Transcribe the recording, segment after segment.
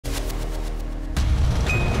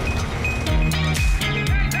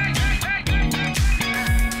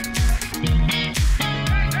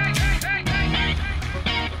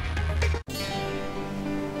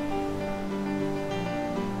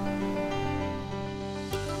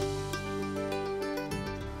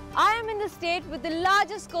state with the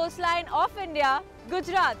largest coastline of India,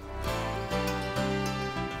 Gujarat.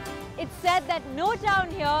 It's said that no town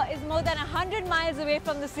here is more than 100 miles away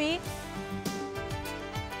from the sea.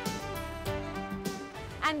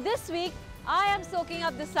 And this week, I am soaking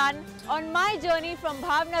up the sun on my journey from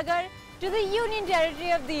Bhavnagar to the Union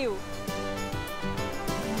Territory of Diu.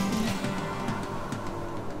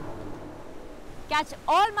 Catch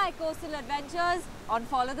all my coastal adventures on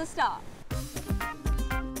Follow the Star.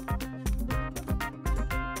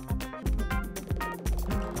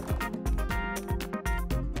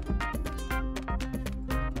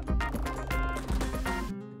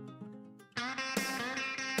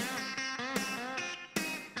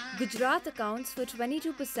 Gujarat accounts for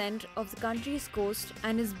 22% of the country's coast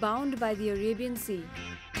and is bound by the Arabian Sea.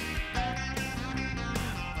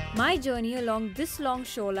 My journey along this long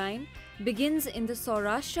shoreline begins in the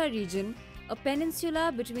Saurashtra region, a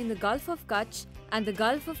peninsula between the Gulf of Kutch and the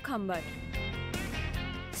Gulf of Khambat.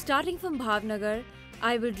 Starting from Bhavnagar,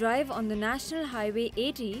 I will drive on the National Highway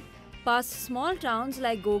 80 past small towns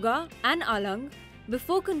like Ghogha and Alang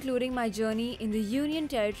before concluding my journey in the Union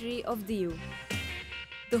Territory of Diu.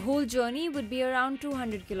 The whole journey would be around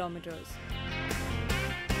 200 kilometers.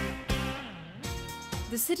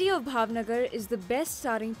 The city of Bhavnagar is the best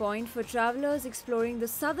starting point for travelers exploring the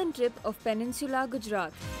southern tip of Peninsula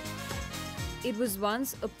Gujarat. It was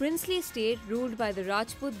once a princely state ruled by the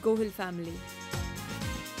Rajput Gohil family.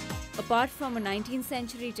 Apart from a 19th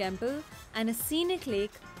century temple and a scenic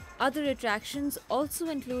lake, other attractions also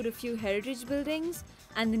include a few heritage buildings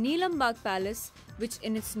and the Neelambag Palace, which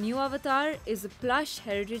in its new avatar is a plush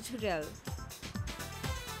heritage hotel.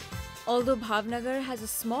 Although Bhavnagar has a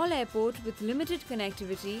small airport with limited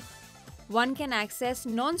connectivity, one can access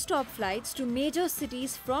non-stop flights to major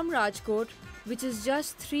cities from Rajkot, which is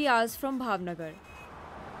just 3 hours from Bhavnagar.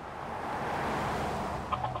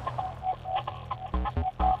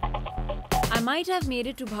 I might have made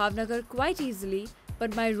it to Bhavnagar quite easily,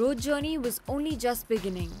 but my road journey was only just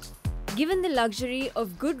beginning. Given the luxury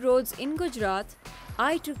of good roads in Gujarat,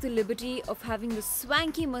 I took the liberty of having the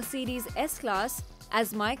swanky Mercedes S-Class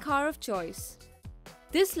as my car of choice.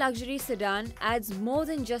 This luxury sedan adds more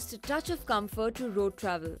than just a touch of comfort to road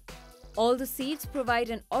travel. All the seats provide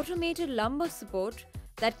an automated lumbar support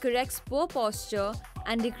that corrects poor posture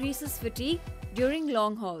and decreases fatigue during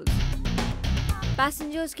long hauls.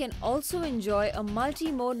 Passengers can also enjoy a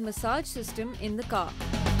multi-mode massage system in the car.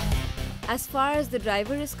 As far as the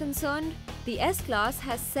driver is concerned, the S-Class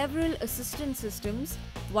has several assistance systems,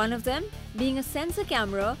 one of them being a sensor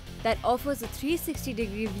camera that offers a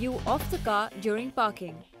 360-degree view of the car during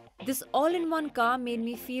parking. This all-in-one car made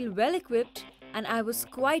me feel well equipped and I was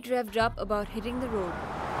quite revved up about hitting the road.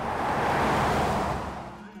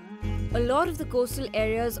 A lot of the coastal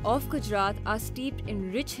areas of Gujarat are steeped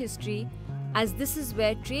in rich history, as this is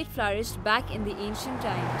where trade flourished back in the ancient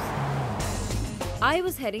times. I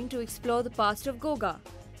was heading to explore the past of Ghogha,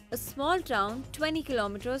 a small town 20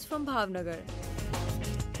 kilometers from Bhavnagar.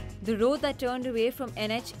 The road that turned away from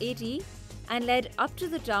NH 80 and led up to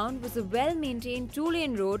the town was a well-maintained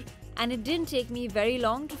 2-lane road, and it didn't take me very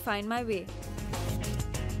long to find my way.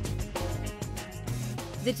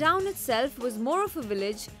 The town itself was more of a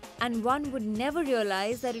village, and one would never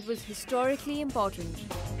realize that it was historically important.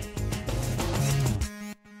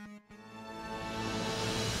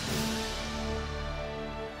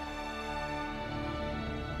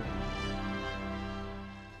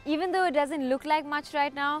 Even though it doesn't look like much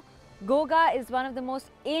right now, Ghogha is one of the most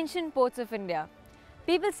ancient ports of India.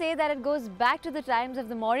 People say that it goes back to the times of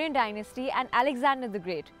the Mauryan dynasty and Alexander the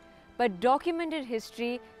Great. But documented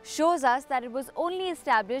history shows us that it was only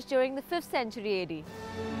established during the 5th century AD.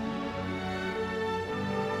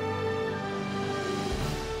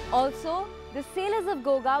 Also, the sailors of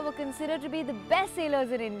Ghogha were considered to be the best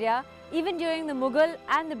sailors in India, even during the Mughal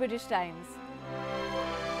and the British times.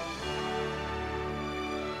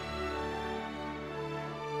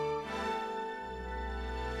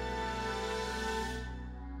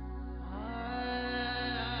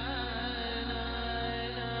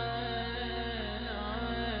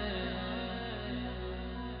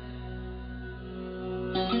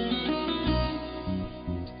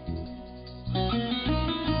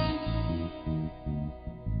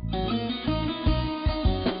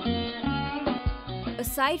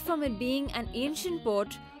 Aside from it being an ancient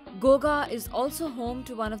port, Ghogha is also home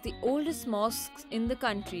to one of the oldest mosques in the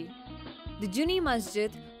country. The Juni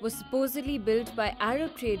Masjid was supposedly built by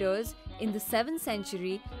Arab traders in the 7th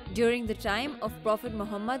century during the time of Prophet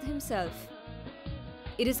Muhammad himself.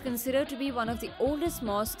 It is considered to be one of the oldest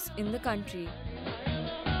mosques in the country.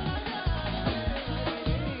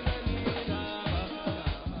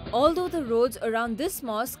 Although the roads around this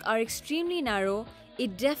mosque are extremely narrow,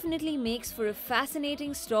 it definitely makes for a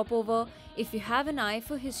fascinating stopover if you have an eye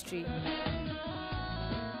for history.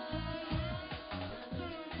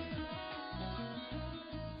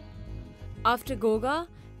 After Ghogha,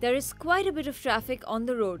 there is quite a bit of traffic on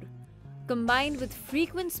the road. Combined with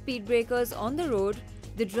frequent speed breakers on the road,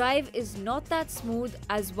 the drive is not that smooth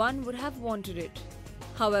as one would have wanted it.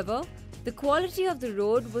 However, the quality of the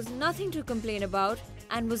road was nothing to complain about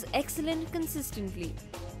and was excellent consistently.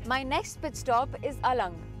 My next pit stop is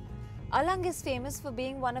Alang. Alang is famous for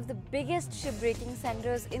being one of the biggest shipbreaking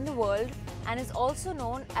centers in the world and is also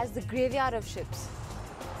known as the graveyard of ships.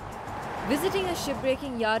 Visiting a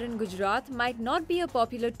shipbreaking yard in Gujarat might not be a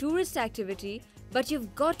popular tourist activity, but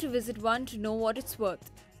you've got to visit one to know what it's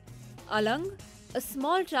worth. Alang, a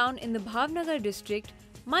small town in the Bhavnagar district,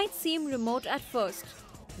 might seem remote at first,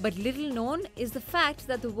 but little known is the fact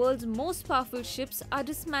that the world's most powerful ships are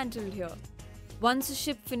dismantled here. Once a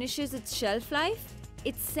ship finishes its shelf life,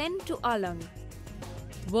 it's sent to Alang.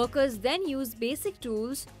 Workers then use basic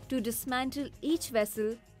tools to dismantle each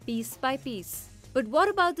vessel piece by piece. But what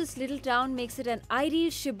about this little town makes it an ideal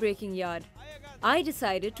shipbreaking yard? I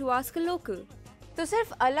decided to ask a local. तो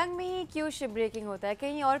सिर्फ अलंग में ही क्यों ship breaking होता है?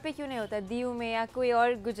 कहीं और पे क्यों नहीं होता है? दीव में या कोई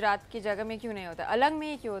और गुजरात की जगह में क्यों नहीं होता है? अलंग में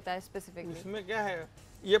ही क्यों होता है स्पेसिफिकली? इसमें क्या है,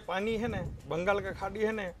 ये पानी है ना, बंगाल का खाड़ी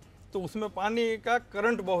है ना, तो उसमें पानी का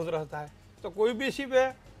करंट बहुत रहता है, तो कोई भी शिप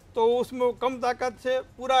है तो उसमें कम ताकत से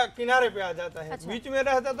पूरा किनारे पे आ जाता है। बीच में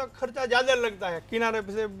रहता तो खर्चा ज़्यादा लगता है, किनारे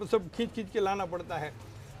पे से सब खींच खींच के लाना पड़ता है,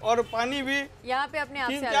 और पानी भी यहाँ पे अपने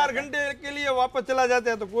आप से 3-4 घंटे के लिए वापस चला जाता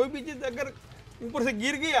है, तो कोई भी चीज़ अगर ऊपर से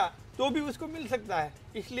गिर गया तो भी उसको मिल सकता है,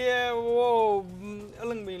 इसलिए वो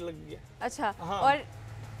अलंग में लग गया। अच्छा, हाँ। और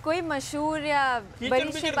कोई मशहूर या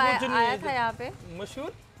बड़ी शिप आया था यहाँ पे?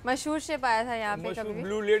 मशहूर शिप आया था यहाँ पे कभी?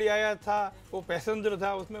 ब्लू लेडी आया था, वो पैसेंजर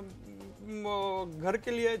था, उसमें घर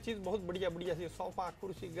के लिए चीज बहुत बढ़िया बढ़िया थी, सोफा,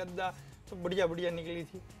 कुर्सी, गद्दा सब बढ़िया बढ़िया निकली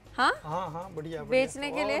थी। हाँ हाँ बढ़िया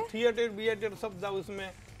बेचने के लिए थिएटर सब था उसमें।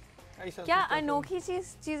 ऐसा क्या अनोखी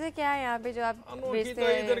चीजें क्या है यहाँ पे जो आप बेचते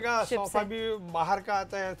हैं? इधर का सोफा भी बाहर का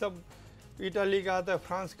आता है, सब इटाली का आता है,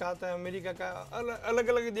 फ्रांस का आता है, अमेरिका का, अलग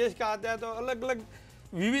अलग देश का आता है, तो अलग अलग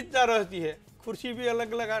विविधता रहती है। कुर्सी भी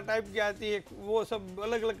अलग अलग टाइप की आती है, वो सब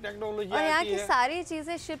अलग अलग टेक्नोलॉजी आती है। और यहाँ की सारी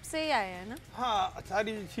चीजें शिप से ही आए हैं ना? हाँ,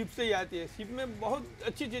 सारी शिप से ही आती है। शिप में बहुत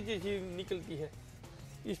अच्छी चीज निकलती है,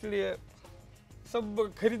 इसलिए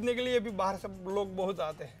सब खरीदने के लिए भी बाहर सब लोग बहुत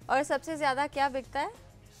आते हैं। और सबसे ज्यादा क्या बिकता है?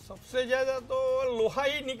 सबसे ज्यादा तो लोहा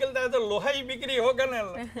ही निकलता है, तो लोहा ही बिक्री होगा ना,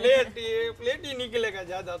 प्लेट ही निकलेगा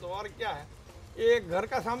ज्यादा, तो और क्या है। ये घर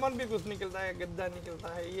का सामान भी कुछ निकलता है, गद्दा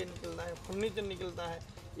निकलता है, ये निकलता है, फर्नीचर निकलता है,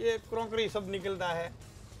 ये क्रॉकरी सब निकलता है,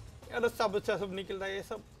 रस्सा बच्चा सब निकलता है, ये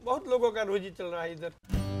सब बहुत लोगों का रोजी चल रहा है इधर।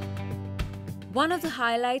 One of the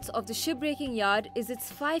highlights of the shipbreaking yard is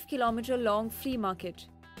its 5-kilometer long flea market.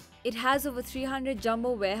 It has over 300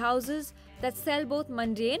 jumbo warehouses that sell both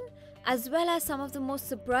mundane as well as some of the most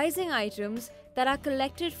surprising items that are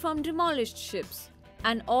collected from demolished ships,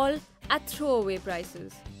 and all at throwaway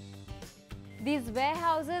prices. These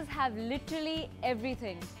warehouses have literally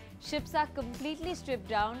everything. Ships are completely stripped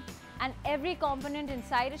down and every component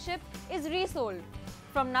inside a ship is resold,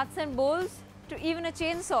 from nuts and bolts to even a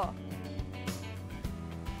chainsaw.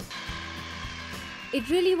 It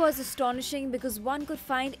really was astonishing because one could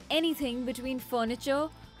find anything between furniture,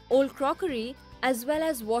 old crockery, as well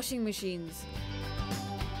as washing machines.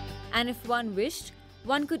 And if one wished,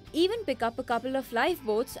 one could even pick up a couple of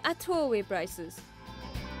lifeboats at throwaway prices.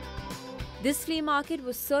 This flea market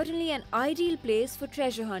was certainly an ideal place for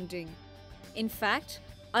treasure hunting. In fact,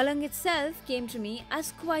 Alang itself came to me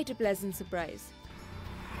as quite a pleasant surprise.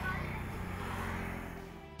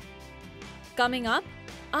 Coming up,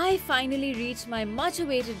 I finally reached my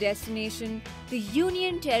much-awaited destination, the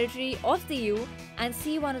Union Territory of Diu, and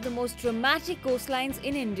see one of the most dramatic coastlines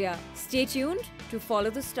in India. Stay tuned to follow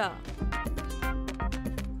the star.